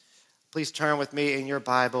Please turn with me in your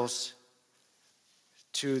Bibles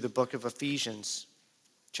to the book of Ephesians,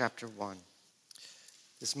 chapter 1.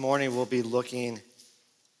 This morning we'll be looking at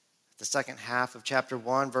the second half of chapter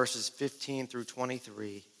 1, verses 15 through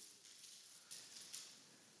 23.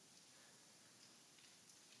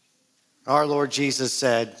 Our Lord Jesus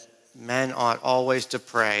said, men ought always to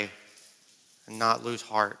pray and not lose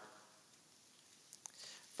heart.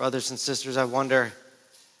 Brothers and sisters, I wonder,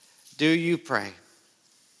 do you pray?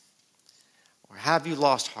 Or have you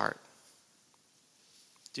lost heart?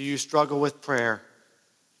 Do you struggle with prayer?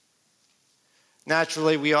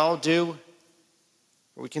 Naturally, we all do.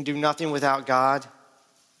 We can do nothing without God.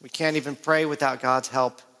 We can't even pray without God's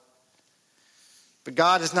help. But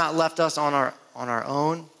God has not left us on our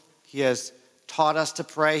own. He has taught us to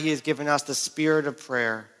pray. He has given us the spirit of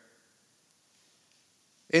prayer.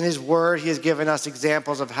 In his word, he has given us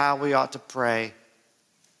examples of how we ought to pray.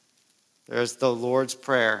 There's the Lord's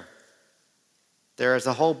Prayer. There is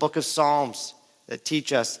a whole book of Psalms that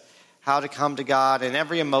teach us how to come to God and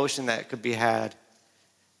every emotion that could be had,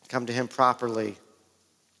 come to him properly.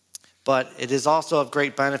 But it is also of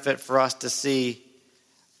great benefit for us to see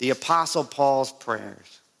the Apostle Paul's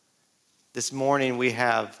prayers. This morning we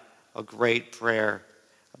have a great prayer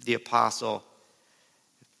of the Apostle.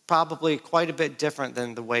 Probably quite a bit different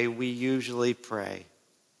than the way we usually pray.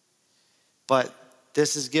 But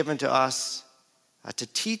this is given to us to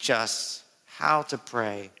teach us how to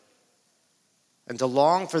pray and to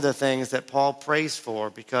long for the things that Paul prays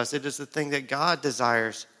for, because it is the thing that God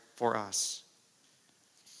desires for us.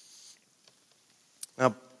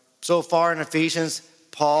 Now, so far in Ephesians,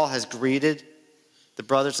 Paul has greeted the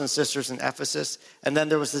brothers and sisters in Ephesus, and then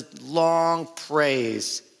there was this long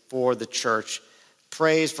praise for the church,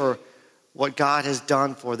 praise for what God has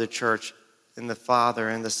done for the church in the Father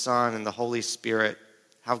and the Son and the Holy Spirit,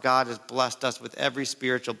 how God has blessed us with every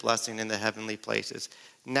spiritual blessing in the heavenly places.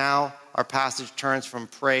 Now our passage turns from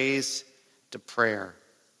praise to prayer.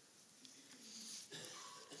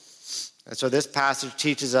 And so this passage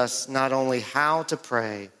teaches us not only how to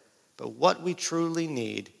pray, but what we truly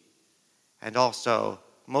need, and also,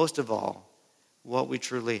 most of all, what we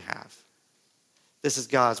truly have. This is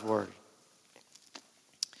God's word.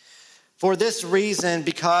 For this reason,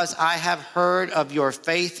 because I have heard of your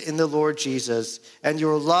faith in the Lord Jesus and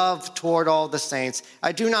your love toward all the saints,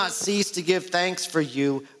 I do not cease to give thanks for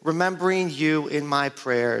you, remembering you in my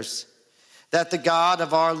prayers, that the God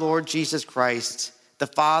of our Lord Jesus Christ, the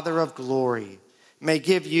Father of glory, may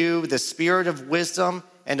give you the spirit of wisdom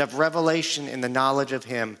and of revelation in the knowledge of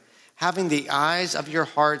him, having the eyes of your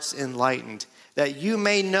hearts enlightened, that you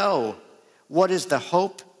may know what is the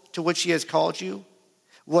hope to which he has called you,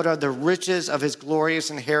 what are the riches of his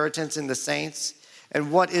glorious inheritance in the saints,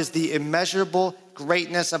 and what is the immeasurable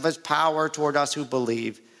greatness of his power toward us who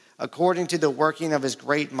believe, according to the working of his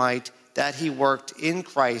great might that he worked in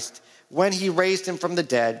Christ when he raised him from the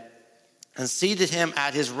dead and seated him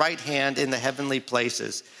at his right hand in the heavenly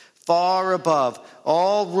places, far above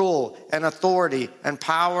all rule and authority and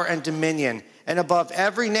power and dominion, and above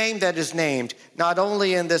every name that is named, not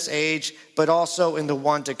only in this age, but also in the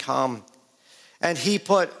one to come. And he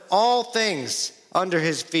put all things under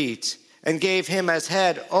his feet and gave him as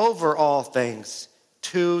head over all things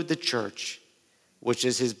to the church, which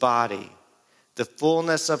is his body, the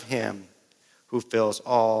fullness of him who fills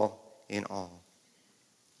all in all.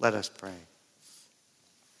 Let us pray.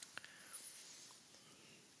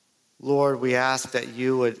 Lord, we ask that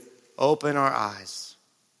you would open our eyes,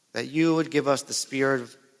 that you would give us the spirit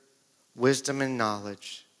of wisdom and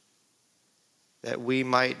knowledge, that we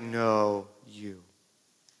might know you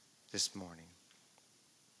this morning.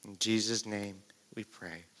 In Jesus' name we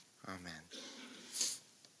pray. Amen.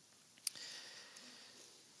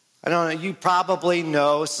 I don't know, you probably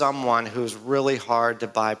know someone who's really hard to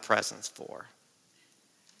buy presents for.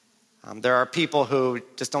 There are people who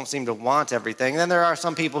just don't seem to want everything. Then there are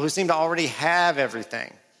some people who seem to already have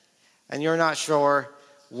everything, and you're not sure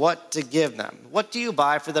what to give them. What do you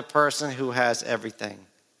buy for the person who has everything?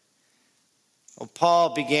 Well,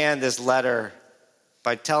 Paul began this letter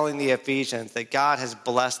by telling the Ephesians that God has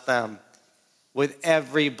blessed them with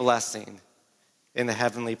every blessing in the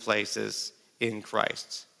heavenly places in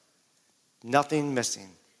Christ. Nothing missing.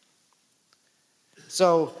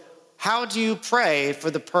 So, how do you pray for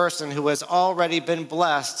the person who has already been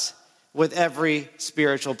blessed with every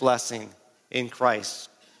spiritual blessing in Christ?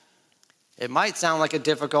 It might sound like a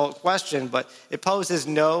difficult question, but it poses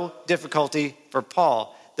no difficulty for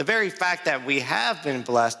Paul. The very fact that we have been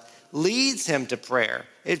blessed leads him to prayer.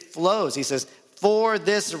 It flows. He says, for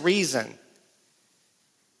this reason.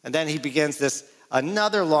 And then he begins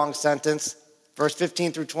another long sentence verse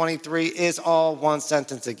 15 through 23 is all one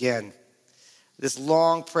sentence again. This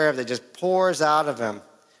long prayer that just pours out of him.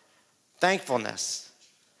 Thankfulness,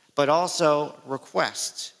 but also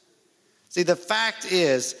request. See, the fact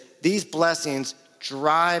is, these blessings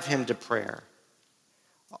drive him to prayer.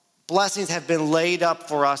 Blessings have been laid up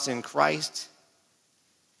for us in Christ.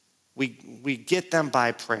 We get them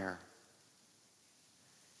by prayer.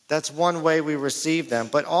 That's one way we receive them.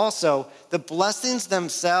 But also, the blessings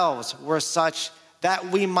themselves were such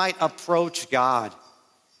that we might approach God.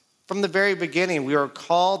 From the very beginning, we were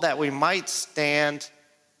called that we might stand,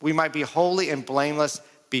 we might be holy and blameless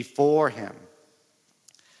before him.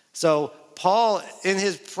 So Paul, in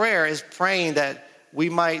his prayer, is praying that we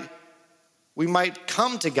might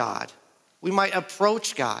come to God. We might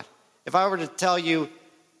approach God. If I were to tell you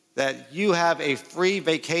that you have a free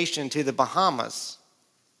vacation to the Bahamas,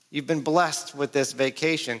 you've been blessed with this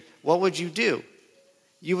vacation, what would you do?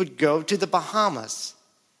 You would go to the Bahamas.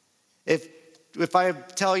 If I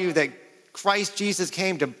tell you that Christ Jesus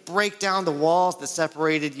came to break down the walls that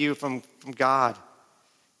separated you from God,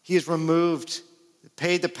 he has removed,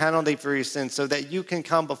 paid the penalty for your sins so that you can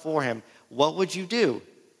come before him, what would you do?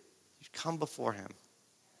 You'd come before him.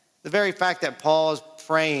 The very fact that Paul is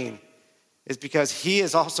praying is because he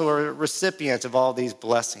is also a recipient of all these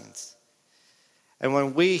blessings. And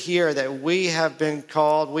when we hear that we have been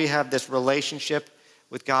called, we have this relationship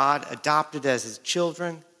with God, adopted as his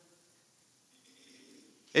children,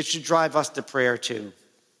 it should drive us to prayer too.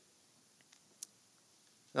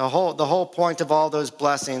 The whole point of all those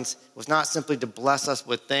blessings was not simply to bless us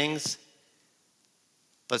with things,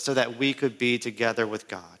 but so that we could be together with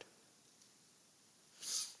God.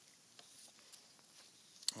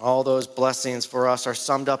 All those blessings for us are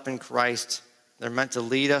summed up in Christ. They're meant to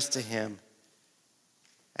lead us to him.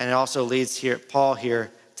 And it also leads Paul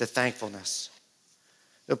here to thankfulness.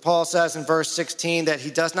 So Paul says in verse 16 that he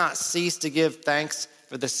does not cease to give thanks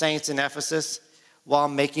for the saints in Ephesus while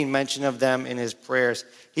making mention of them in his prayers.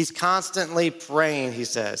 He's constantly praying, he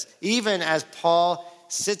says, even as Paul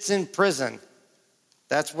sits in prison.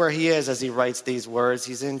 That's where he is as he writes these words.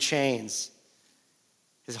 He's in chains.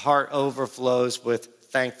 His heart overflows with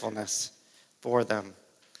thankfulness for them.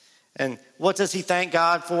 And what does he thank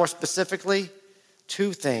God for specifically?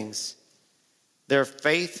 Two things: their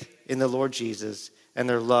faith in the Lord Jesus and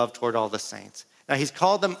their love toward all the saints. Now, he's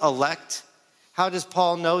called them elect. How does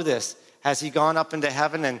Paul know this? Has he gone up into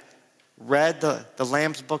heaven and read the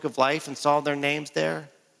Lamb's Book of Life and saw their names there?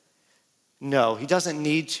 No, he doesn't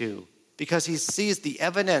need to, because he sees the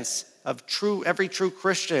evidence of every true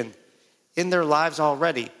Christian in their lives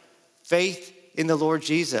already. Faith in the Lord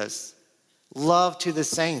Jesus, love to the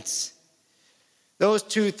saints. Those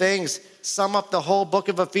two things sum up the whole book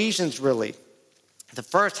of Ephesians, really. The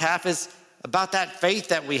first half is about that faith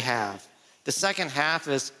that we have. The second half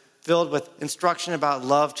is filled with instruction about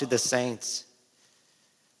love to the saints.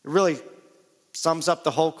 It really sums up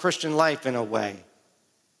the whole Christian life in a way.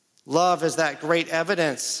 Love is that great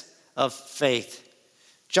evidence of faith.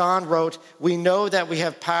 John wrote, "We know that we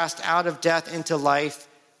have passed out of death into life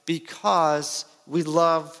because we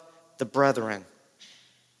love the brethren."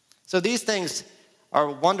 So these things are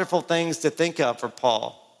wonderful things to think of for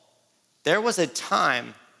Paul. There was a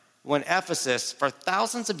time when Ephesus, for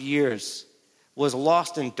thousands of years, was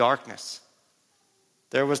lost in darkness.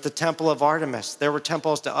 There was the temple of Artemis. There were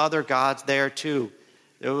temples to other gods there too.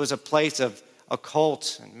 There was a place of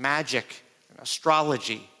occult and magic and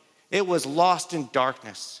astrology. It was lost in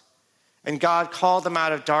darkness. And God called them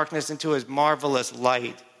out of darkness into his marvelous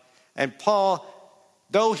light. And Paul,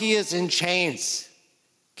 though he is in chains,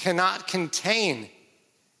 cannot contain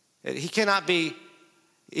it.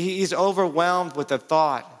 He's overwhelmed with the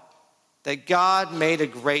thought that God made a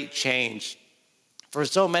great change. For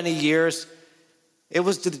so many years, it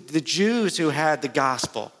was the Jews who had the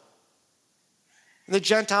gospel. The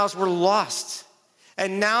Gentiles were lost.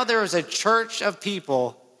 And now there is a church of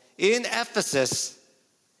people in Ephesus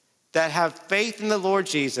that have faith in the Lord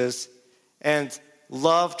Jesus and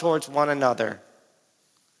love towards one another.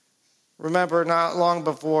 Remember, not long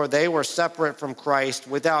before, they were separate from Christ,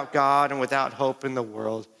 without God and without hope in the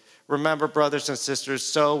world. Remember, brothers and sisters,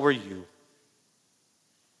 so were you.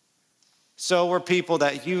 So were people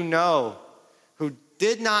that you know who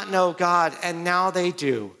did not know God, and now they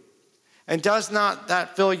do. And does not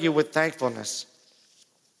that fill you with thankfulness?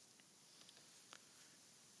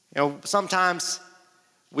 You know, sometimes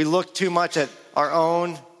we look too much at our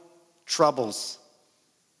own troubles,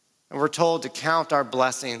 and we're told to count our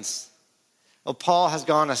blessings. Well, Paul has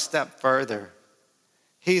gone a step further.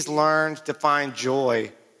 He's learned to find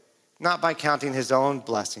joy, not by counting his own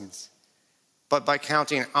blessings, but by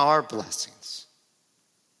counting our blessings,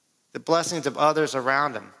 the blessings of others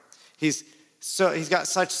around him. He's got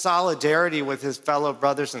such solidarity with his fellow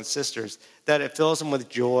brothers and sisters that it fills him with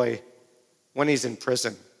joy when he's in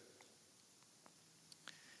prison.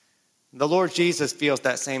 The Lord Jesus feels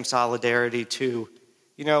that same solidarity too.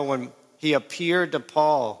 You know, when he appeared to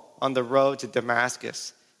Paul on the road to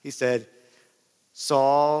Damascus, he said,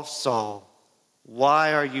 "Saul, Saul,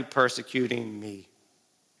 why are you persecuting me?"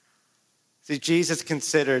 See, Jesus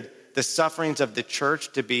considered the sufferings of the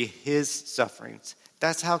church to be his sufferings.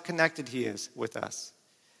 That's how connected he is with us.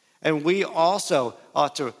 And we also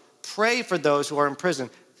ought to pray for those who are in prison,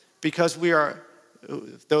 because we are,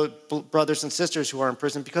 those brothers and sisters who are in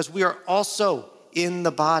prison, because we are also in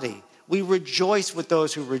the body. We rejoice with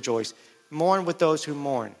those who rejoice, mourn with those who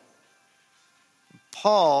mourn.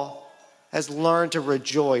 Paul has learned to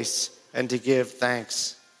rejoice and to give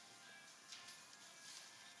thanks.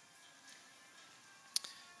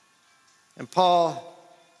 And Paul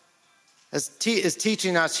is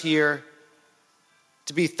teaching us here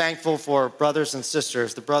to be thankful for brothers and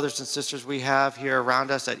sisters, the brothers and sisters we have here around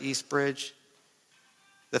us at Eastbridge.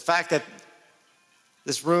 The fact that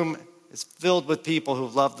this room is filled with people who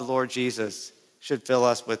love the Lord Jesus should fill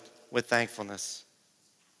us with thankfulness.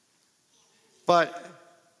 But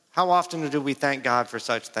how often do we thank God for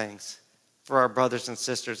such things, for our brothers and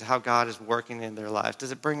sisters, how God is working in their lives?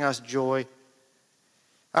 Does it bring us joy?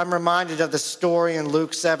 I'm reminded of the story in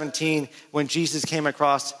Luke 17 when Jesus came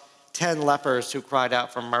across 10 lepers who cried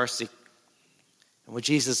out for mercy. And when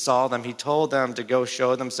Jesus saw them, he told them to go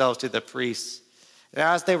show themselves to the priests. And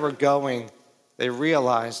as they were going, they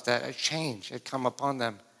realized that a change had come upon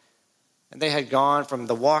them. And they had gone from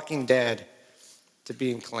the walking dead to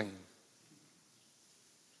being clean.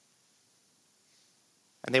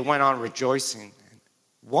 And they went on rejoicing.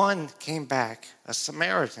 One came back, a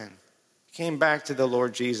Samaritan, came back to the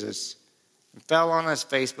Lord Jesus and fell on his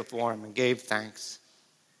face before him and gave thanks.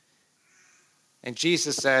 And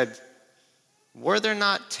Jesus said, "Were there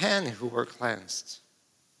not 10 who were cleansed?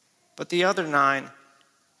 But the other 9,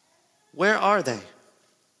 where are they?"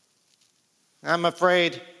 I'm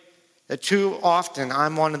afraid that too often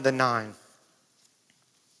I'm one of the 9.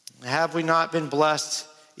 Have we not been blessed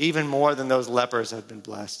even more than those lepers have been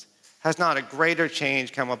blessed? Has not a greater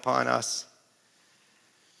change come upon us?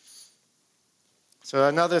 So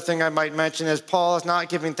another thing I might mention is Paul is not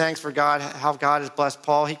giving thanks for God, how God has blessed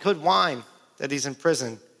Paul. He could whine that he's in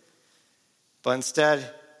prison, but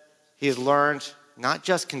instead he has learned not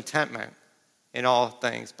just contentment in all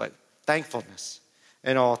things, but thankfulness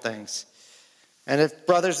in all things. And if,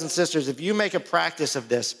 brothers and sisters, if you make a practice of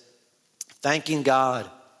this, thanking God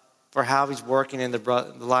for how he's working in the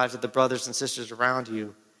lives of the brothers and sisters around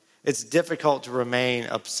you, it's difficult to remain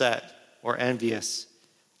upset or envious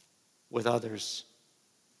with others.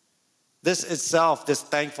 This itself, this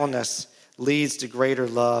thankfulness, leads to greater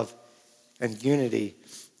love and unity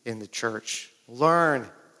in the church. Learn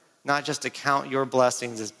not just to count your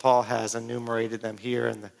blessings as Paul has enumerated them here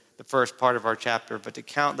in the first part of our chapter, but to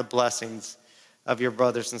count the blessings of your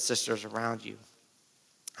brothers and sisters around you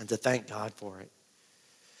and to thank God for it.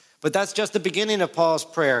 But that's just the beginning of Paul's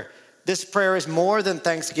prayer. This prayer is more than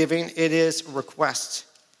thanksgiving, it is request.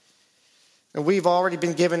 And we've already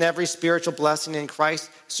been given every spiritual blessing in Christ.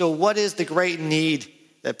 So what is the great need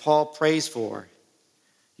that Paul prays for?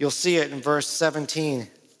 You'll see it in verse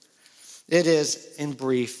 17. It is, in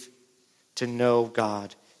brief, to know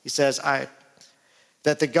God. He says,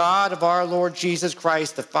 that the God of our Lord Jesus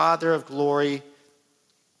Christ, the Father of glory,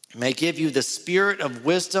 may give you the spirit of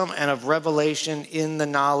wisdom and of revelation in the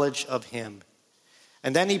knowledge of him.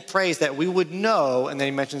 And then he prays that we would know, and then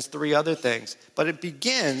he mentions 3 other things. But it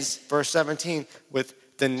begins, verse 17,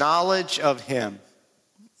 with the knowledge of him.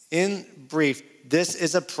 In brief, this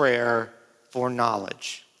is a prayer for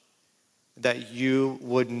knowledge, that you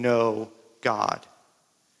would know God.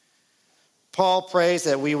 Paul prays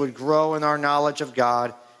that we would grow in our knowledge of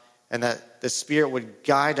God and that the Spirit would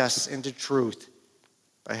guide us into truth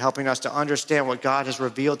by helping us to understand what God has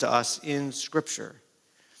revealed to us in Scripture.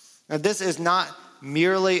 Now, this is not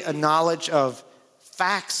merely a knowledge of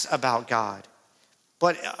facts about God,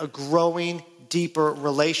 but a growing, deeper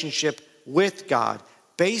relationship with God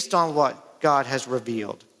based on what God has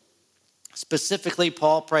revealed. Specifically,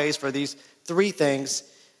 Paul prays for these 3 things: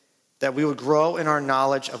 that we would grow in our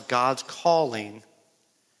knowledge of God's calling,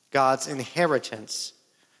 God's inheritance,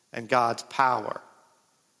 and God's power.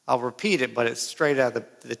 I'll repeat it, but it's straight out of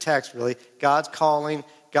the text, really. God's calling,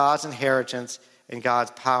 God's inheritance, and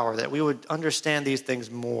God's power, that we would understand these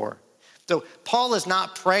things more. So Paul is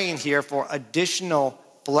not praying here for additional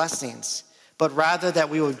blessings, but rather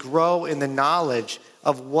that we would grow in the knowledge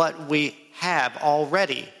of what we have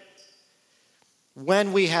already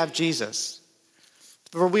when we have Jesus.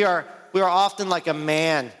 For we are often like a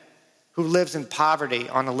man who lives in poverty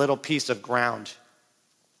on a little piece of ground,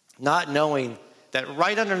 not knowing that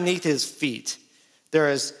right underneath his feet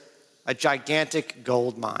there is a gigantic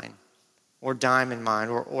gold mine or diamond mine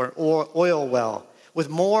or oil well with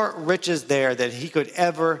more riches there than he could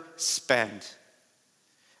ever spend.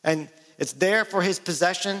 And it's there for his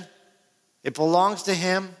possession. It belongs to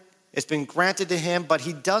him. It's been granted to him, but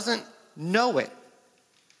he doesn't know it.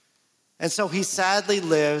 And so he sadly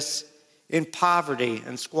lives in poverty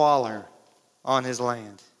and squalor on his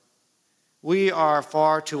land. We are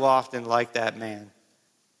far too often like that man.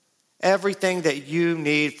 Everything that you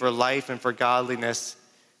need for life and for godliness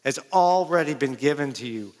has already been given to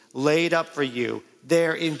you, laid up for you,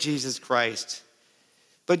 there in Jesus Christ.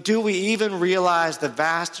 But do we even realize the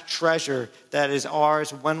vast treasure that is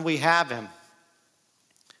ours when we have him?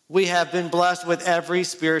 We have been blessed with every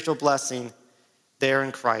spiritual blessing there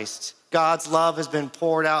in Christ. God's love has been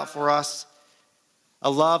poured out for us,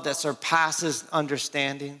 a love that surpasses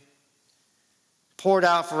understanding, poured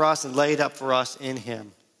out for us and laid up for us in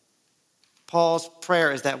him. Paul's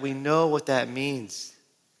prayer is that we know what that means.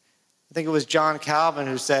 I think it was John Calvin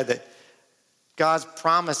who said that God's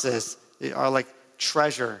promises are like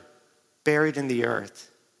treasure buried in the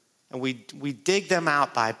earth, and we dig them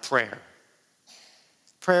out by prayer.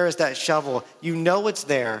 Prayer is that shovel. You know it's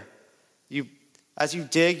there. As you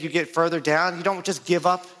dig, you get further down. You don't just give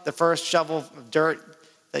up the first shovel of dirt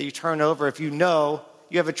that you turn over. If you know,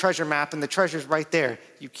 you have a treasure map and the treasure's right there.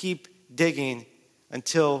 You keep digging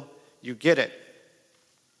until you get it.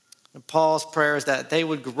 And Paul's prayer is that they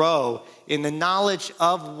would grow in the knowledge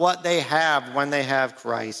of what they have when they have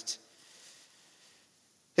Christ.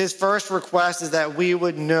 His first request is that we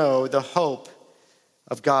would know the hope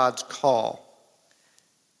of God's call.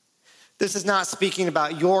 This is not speaking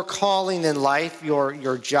about your calling in life,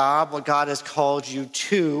 your job, what God has called you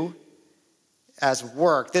to as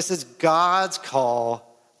work. This is God's call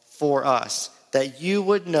for us, that you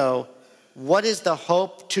would know what is the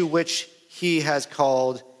hope to which he has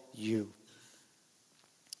called you.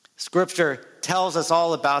 Scripture tells us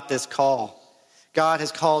all about this call. God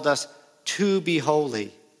has called us to be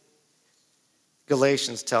holy.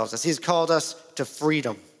 Galatians tells us he's called us to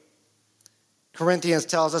freedom. Corinthians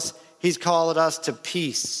tells us he's called us to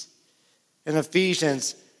peace. In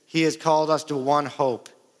Ephesians, he has called us to one hope.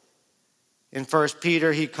 In 1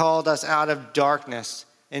 Peter, he called us out of darkness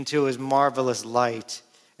into his marvelous light,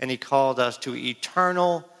 and he called us to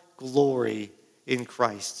eternal glory in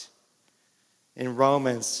Christ. In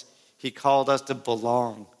Romans, he called us to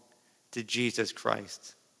belong to Jesus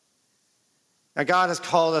Christ. Now, God has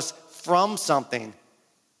called us from something,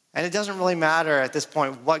 and it doesn't really matter at this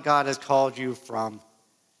point what God has called you from.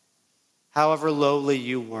 However lowly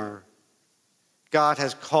you were, God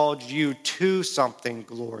has called you to something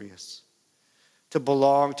glorious, to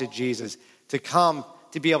belong to Jesus, to come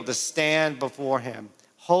to be able to stand before him,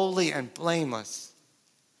 holy and blameless,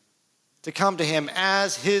 to come to him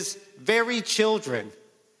as his very children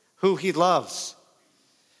who he loves,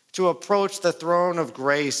 to approach the throne of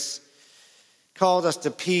grace, called us to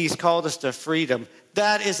peace, called us to freedom.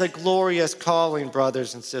 That is a glorious calling,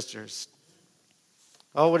 brothers and sisters.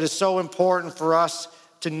 Oh, it is so important for us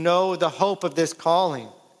to know the hope of this calling.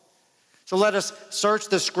 So let us search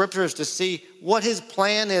the scriptures to see what his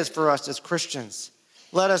plan is for us as Christians.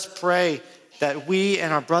 Let us pray that we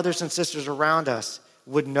and our brothers and sisters around us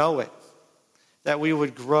would know it, that we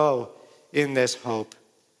would grow in this hope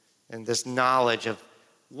and this knowledge of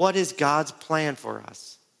what is God's plan for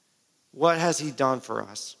us. What has he done for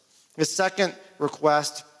us? The second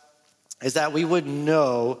request is that we would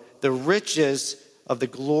know the riches of the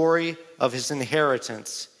glory of his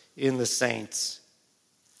inheritance in the saints.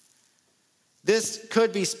 This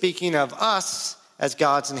could be speaking of us as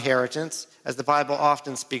God's inheritance, as the Bible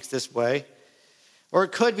often speaks this way, or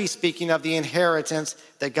it could be speaking of the inheritance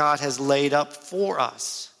that God has laid up for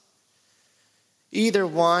us. Either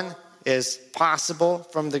one is possible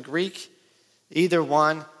from the Greek. Either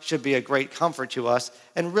one should be a great comfort to us,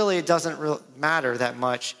 and really it doesn't matter that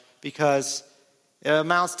much because it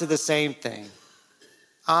amounts to the same thing.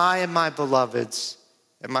 I am my beloved's,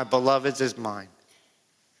 and my beloved's is mine.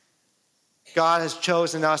 God has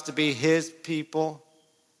chosen us to be his people,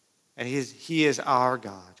 and he is our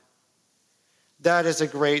God. That is a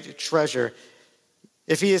great treasure.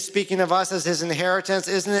 If he is speaking of us as his inheritance,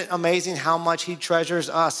 isn't it amazing how much he treasures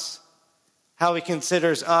us? How he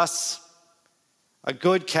considers us a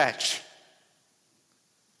good catch.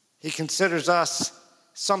 He considers us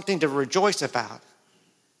something to rejoice about.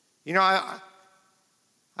 You know,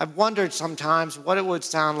 I've wondered sometimes what it would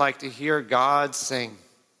sound like to hear God sing.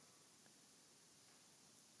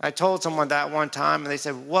 I told someone that one time, and they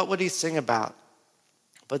said, what would he sing about?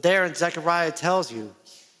 But there in Zechariah tells you,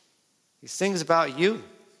 he sings about you.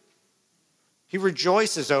 He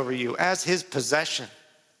rejoices over you as his possession.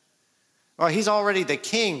 Well, he's already the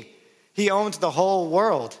king. He owns the whole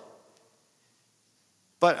world.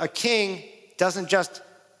 But a king doesn't just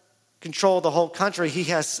control the whole country. He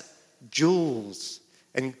has jewels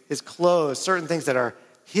and his clothes, certain things that are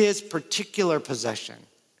his particular possession,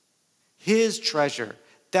 his treasure.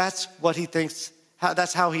 That's what he thinks.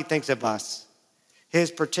 That's how he thinks of us, his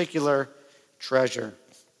particular treasure.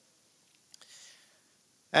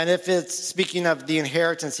 And if it's speaking of the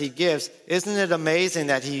inheritance he gives, isn't it amazing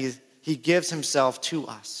that he gives himself to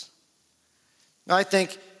us? I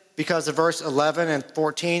think because of verse 11 and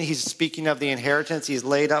 14, he's speaking of the inheritance he's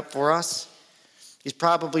laid up for us. He's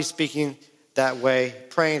probably speaking that way,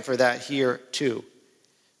 praying for that here too.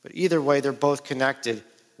 But either way, they're both connected.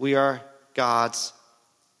 We are God's.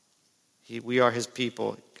 We are his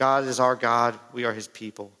people. God is our God. We are his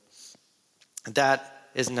people. And that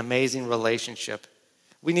is an amazing relationship.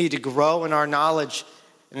 We need to grow in our knowledge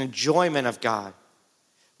and enjoyment of God.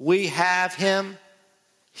 We have him.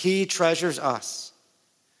 He treasures us.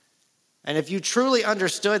 And if you truly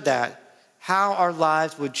understood that, how our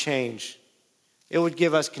lives would change. It would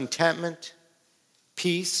give us contentment,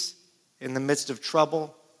 peace in the midst of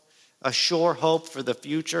trouble, a sure hope for the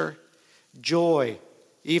future, joy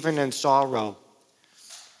even in sorrow.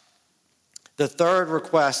 The third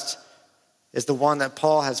request is the one that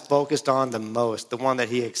Paul has focused on the most, the one that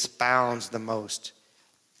he expounds the most.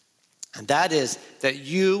 And that is that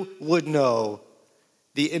you would know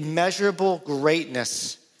the immeasurable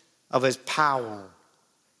greatness of his power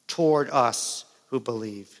toward us who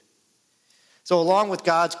believe. So along with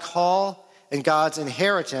God's call and God's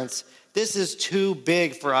inheritance, this is too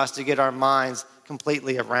big for us to get our minds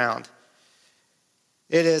completely around.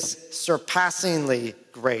 It is surpassingly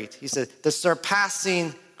great. He said, the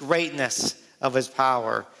surpassing greatness of his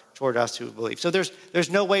power toward us who believe. So there's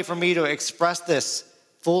no way for me to express this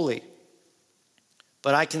fully.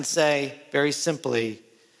 But I can say very simply,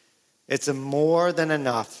 it's more than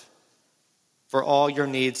enough for all your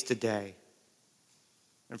needs today,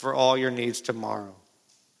 and for all your needs tomorrow,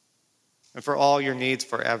 and for all your needs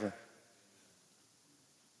forever.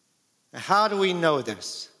 Now, how do we know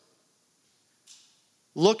this?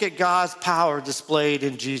 Look at God's power displayed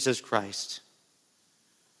in Jesus Christ.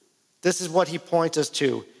 This is what he points us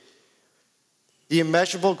to. The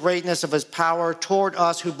immeasurable greatness of his power toward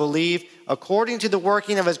us who believe, according to the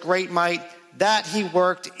working of his great might, that he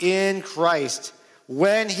worked in Christ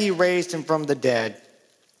when he raised him from the dead.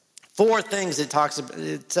 4 things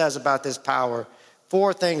it says about this power.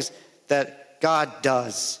 4 things that God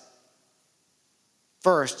does.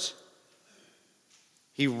 First,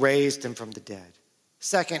 he raised him from the dead.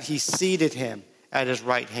 Second, he seated him at his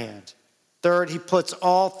right hand. Third, he puts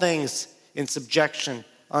all things in subjection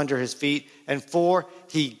under his feet. And 4,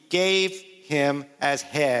 he gave him as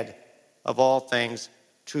head of all things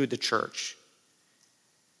to the church.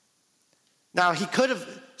 Now, he could have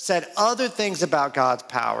said other things about God's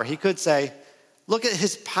power. He could say, look at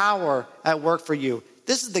his power at work for you.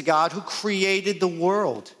 This is the God who created the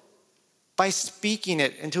world by speaking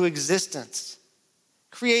it into existence,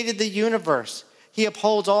 created the universe. He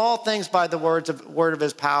upholds all things by the word of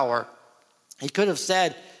his power. He could have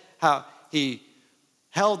said how he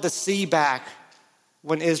held the sea back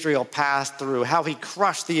when Israel passed through, how he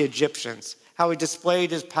crushed the Egyptians, how he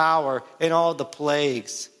displayed his power in all the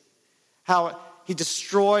plagues, how he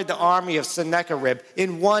destroyed the army of Sennacherib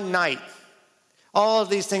in one night. All of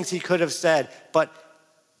these things he could have said, but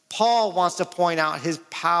Paul wants to point out his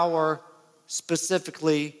power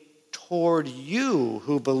specifically toward you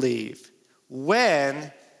who believe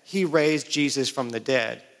when he raised Jesus from the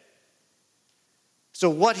dead. So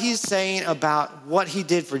what he's saying about what he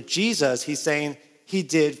did for Jesus, he's saying he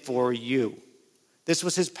did for you. This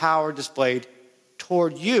was his power displayed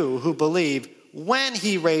toward you who believe when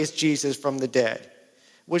he raised Jesus from the dead,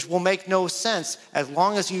 which will make no sense as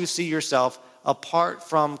long as you see yourself apart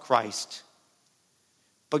from Christ.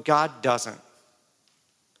 But God doesn't.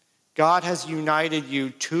 God has united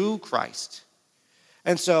you to Christ.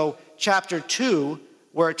 And so chapter 2,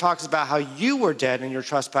 where it talks about how you were dead in your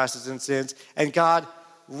trespasses and sins, and God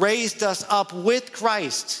raised us up with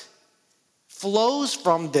Christ, flows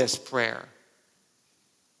from this prayer.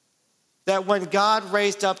 That when God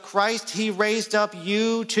raised up Christ, he raised up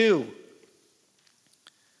you too.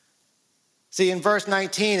 See, in verse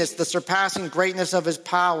 19, it's the surpassing greatness of his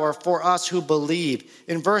power for us who believe.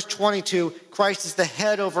 In verse 22, Christ is the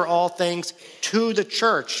head over all things to the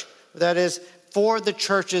church. That is, for the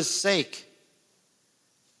church's sake.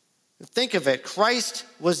 Think of it. Christ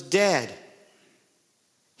was dead.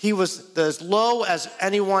 He was as low as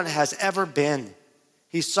anyone has ever been.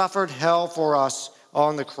 He suffered hell for us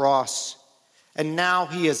on the cross. And now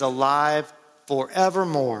he is alive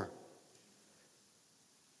forevermore.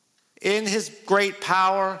 In his great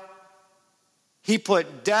power, he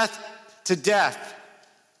put death to death.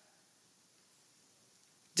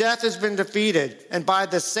 Death has been defeated, and by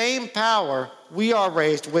the same power, we are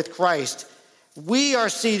raised with Christ. We are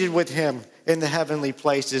seated with him in the heavenly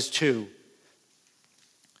places too.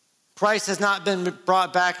 Christ has not been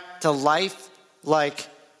brought back to life like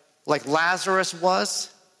Lazarus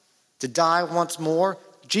was, to die once more.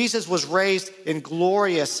 Jesus was raised in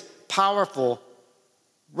glorious, powerful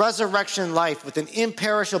resurrection life with an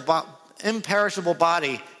imperishable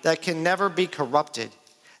body that can never be corrupted.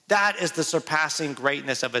 That is the surpassing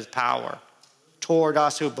greatness of his power toward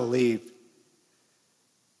us who believe.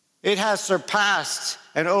 It has surpassed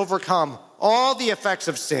and overcome all the effects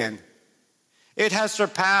of sin. It has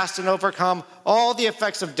surpassed and overcome all the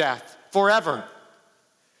effects of death forever.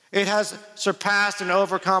 It has surpassed and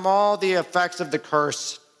overcome all the effects of the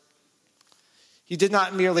curse. He did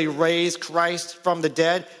not merely raise Christ from the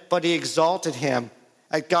dead, but he exalted him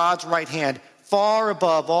at God's right hand, far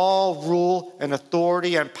above all rule and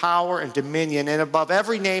authority and power and dominion, and above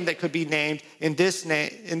every name that could be named in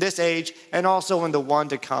this age and also in the one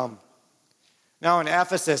to come. Now in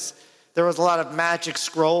Ephesus, there was a lot of magic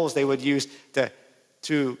scrolls they would use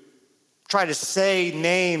to try to say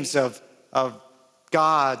names of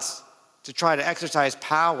gods to try to exercise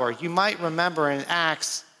power. You might remember in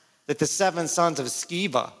Acts that the 7 sons of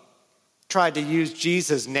Sceva tried to use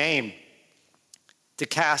Jesus' name to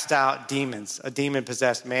cast out demons, a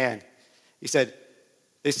demon-possessed man.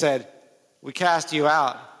 They said, we cast you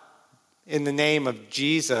out in the name of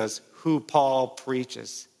Jesus, who Paul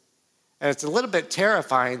preaches. And it's a little bit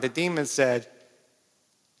terrifying. The demon said,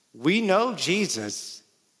 we know Jesus,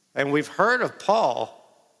 and we've heard of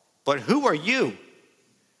Paul, but who are you?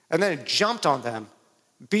 And then it jumped on them,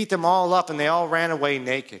 beat them all up, and they all ran away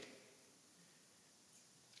naked.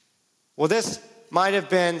 Well, this might have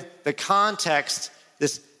been the context,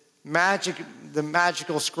 the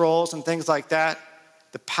magical scrolls and things like that,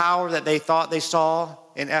 the power that they thought they saw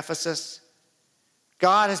in Ephesus.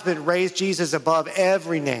 God has been raised Jesus above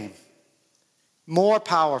every name, more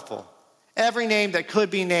powerful, every name that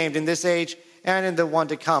could be named in this age and in the one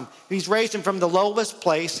to come. He's raised him from the lowest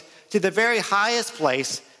place to the very highest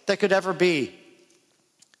place that could ever be.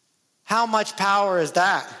 How much power is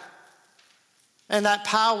that? And that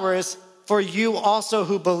power is for you also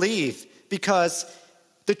who believe, because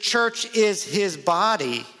the church is his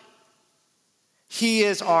body. He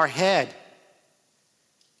is our head.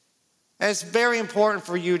 And it's very important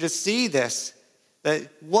for you to see this, that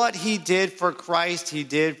what he did for Christ, he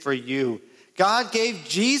did for you. God gave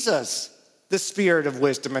Jesus the spirit of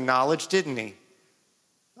wisdom and knowledge, didn't he?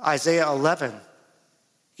 Isaiah 11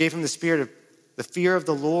 gave him the spirit of the fear of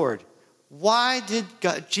the Lord. Why did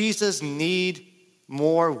Jesus need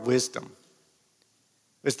more wisdom?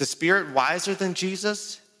 Was the Spirit wiser than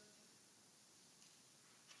Jesus?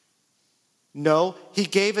 No, he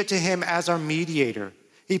gave it to him as our mediator.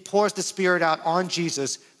 He pours the Spirit out on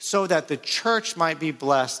Jesus so that the church might be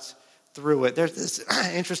blessed through it. There's this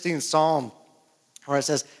interesting psalm where it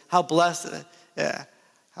says,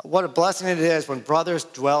 what a blessing it is when brothers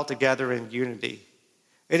dwell together in unity.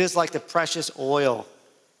 It is like the precious oil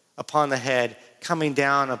upon the head coming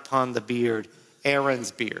down upon the beard,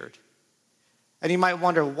 Aaron's beard. And you might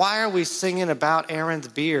wonder, why are we singing about Aaron's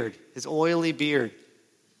beard, his oily beard?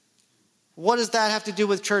 What does that have to do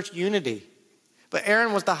with church unity? But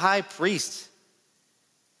Aaron was the high priest.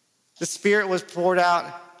 The Spirit was poured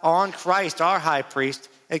out on Christ, our high priest.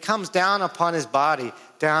 It comes down upon his body,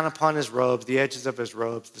 down upon his robes, the edges of his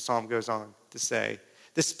robes, the psalm goes on to say.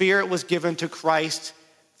 The Spirit was given to Christ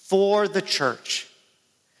for the church.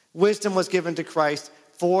 Wisdom was given to Christ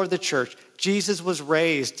for the church. Jesus was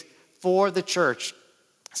raised for the church.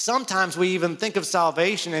 Sometimes we even think of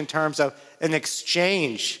salvation in terms of an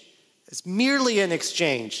exchange. It's merely an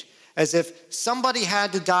exchange, as if somebody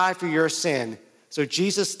had to die for your sin. So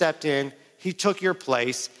Jesus stepped in, he took your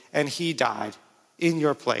place, and he died in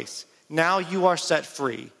your place. Now you are set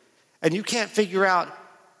free. And you can't figure out,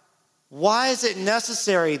 why is it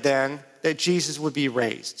necessary then that Jesus would be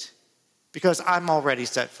raised? Because I'm already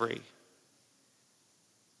set free.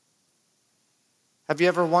 Have you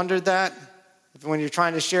ever wondered that? when you're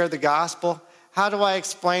trying to share the gospel, how do I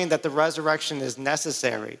explain that the resurrection is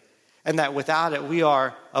necessary and that without it we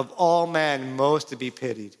are of all men most to be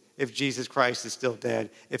pitied if Jesus Christ is still dead?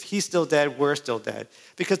 If he's still dead, we're still dead.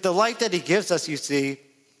 Because the life that he gives us, you see,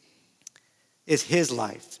 is his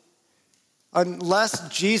life. Unless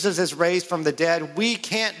Jesus is raised from the dead, we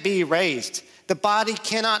can't be raised. The body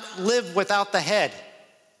cannot live without the head.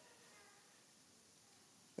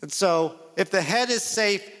 And so if the head is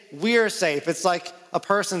safe, we're safe. It's like a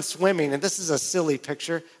person swimming, and this is a silly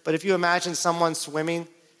picture, but if you imagine someone swimming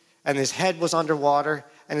and his head was underwater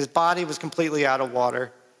and his body was completely out of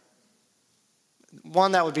water,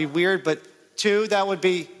 one, that would be weird, but two,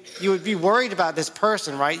 you would be worried about this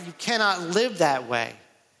person, right? You cannot live that way.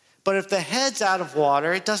 But if the head's out of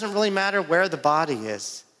water, it doesn't really matter where the body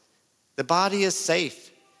is. The body is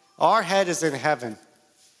safe. Our head is in heaven,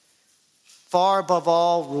 far above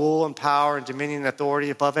all rule and power and dominion and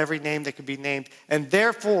authority, above every name that could be named. And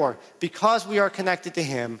therefore, because we are connected to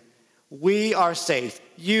him, we are safe.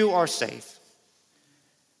 You are safe.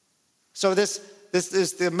 So this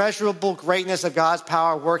is the immeasurable greatness of God's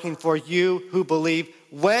power working for you who believe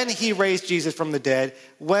when he raised Jesus from the dead,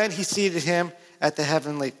 when he seated him at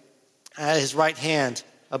his right hand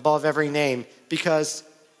above every name, because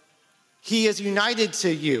he is united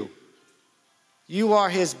to you. You are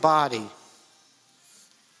his body.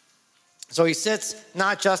 So he sits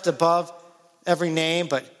not just above every name,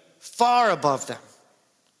 but far above them.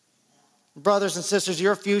 Brothers and sisters,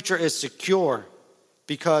 your future is secure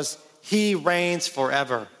because he reigns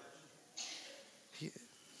forever.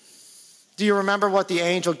 Do you remember what the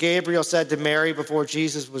angel Gabriel said to Mary before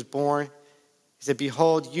Jesus was born? He said,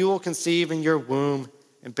 "Behold, you will conceive in your womb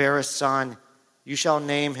and bear a son. You shall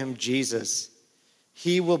name him Jesus.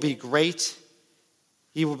 He will be great.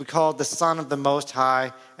 He will be called the Son of the Most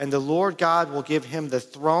High, and the Lord God will give him the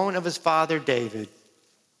throne of his father David,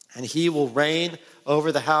 and he will reign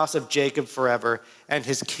over the house of Jacob forever, and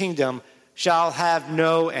his kingdom shall have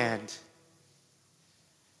no end."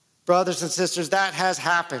 Brothers and sisters, that has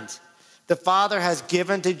happened. The Father has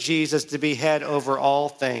given to Jesus to be head over all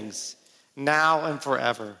things, now and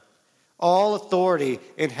forever. All authority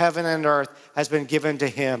in heaven and earth has been given to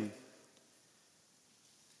him.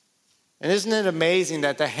 And isn't it amazing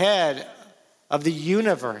that the head of the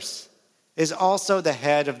universe is also the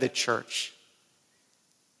head of the church?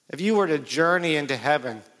 If you were to journey into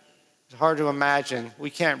heaven, it's hard to imagine.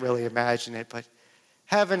 We can't really imagine it, but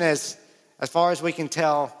heaven is, as far as we can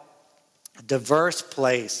tell, a diverse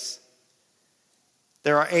place.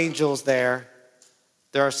 There are angels there.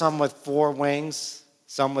 There are some with 4 wings,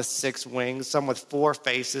 some with 6 wings, some with 4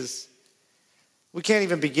 faces. We can't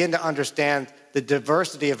even begin to understand the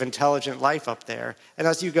diversity of intelligent life up there. And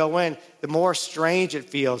as you go in, the more strange it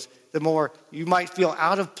feels, the more you might feel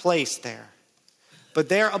out of place there. But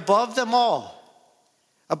there above them all,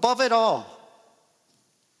 above it all,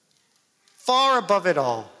 far above it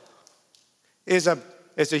all, is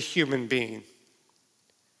a human being.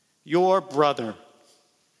 Your brother,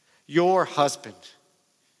 your husband.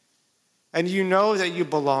 And you know that you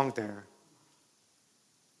belong there.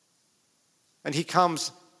 And he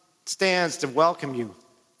stands to welcome you,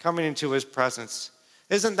 coming into his presence.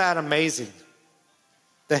 Isn't that amazing?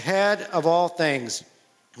 The head of all things,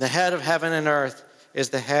 the head of heaven and earth, is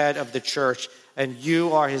the head of the church, and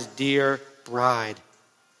you are his dear bride.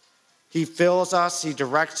 He fills us, he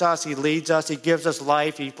directs us, he leads us, he gives us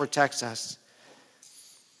life, he protects us.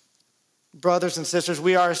 Brothers and sisters,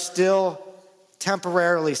 we are still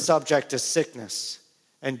temporarily subject to sickness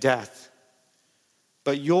and death.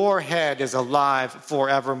 But your head is alive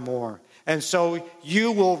forevermore. And so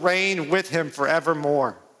you will reign with him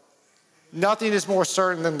forevermore. Nothing is more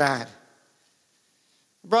certain than that.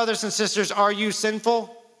 Brothers and sisters, are you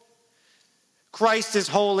sinful? Christ is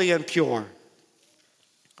holy and pure.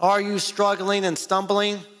 Are you struggling and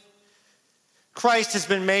stumbling? Christ has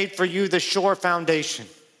been made for you the sure foundation.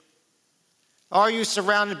 Are you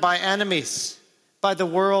surrounded by enemies, by the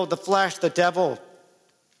world, the flesh, the devil?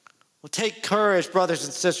 Well, take courage, brothers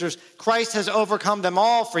and sisters. Christ has overcome them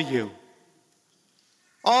all for you.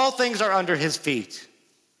 All things are under his feet.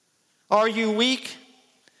 Are you weak?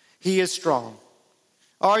 He is strong.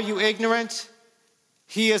 Are you ignorant?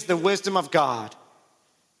 He is the wisdom of God.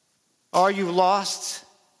 Are you lost?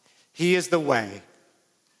 He is the way.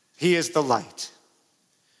 He is the light.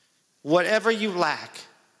 Whatever you lack,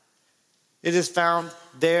 it is found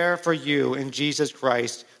there for you in Jesus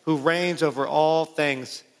Christ, who reigns over all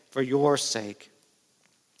things for your sake.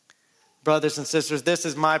 Brothers and sisters, this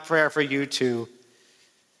is my prayer for you too,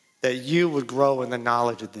 that you would grow in the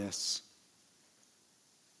knowledge of this.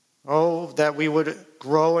 Oh, that we would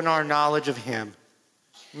grow in our knowledge of him.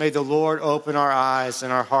 May the Lord open our eyes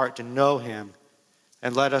and our heart to know him,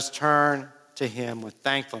 and let us turn to him with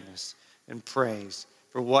thankfulness and praise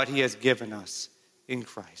for what he has given us in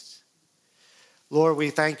Christ. Lord, we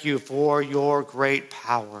thank you for your great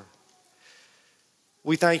power.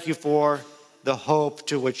 We thank you for the hope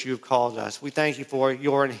to which you've called us. We thank you for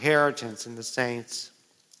your inheritance in the saints.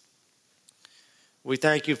 We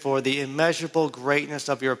thank you for the immeasurable greatness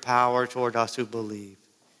of your power toward us who believe.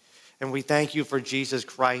 And we thank you for Jesus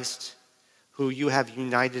Christ, who you have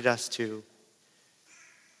united us to,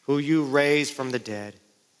 who you raised from the dead,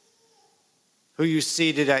 who you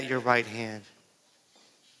seated at your right hand.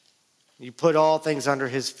 You put all things under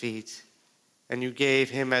his feet, and you gave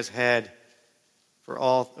him as head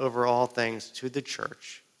over all things to the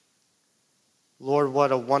church. Lord,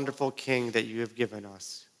 what a wonderful King that you have given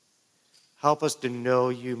us. Help us to know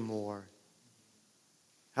you more.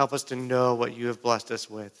 Help us to know what you have blessed us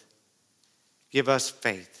with. Give us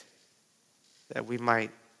faith that we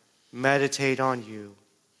might meditate on you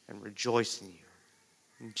and rejoice in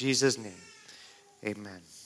you. In Jesus' name, amen.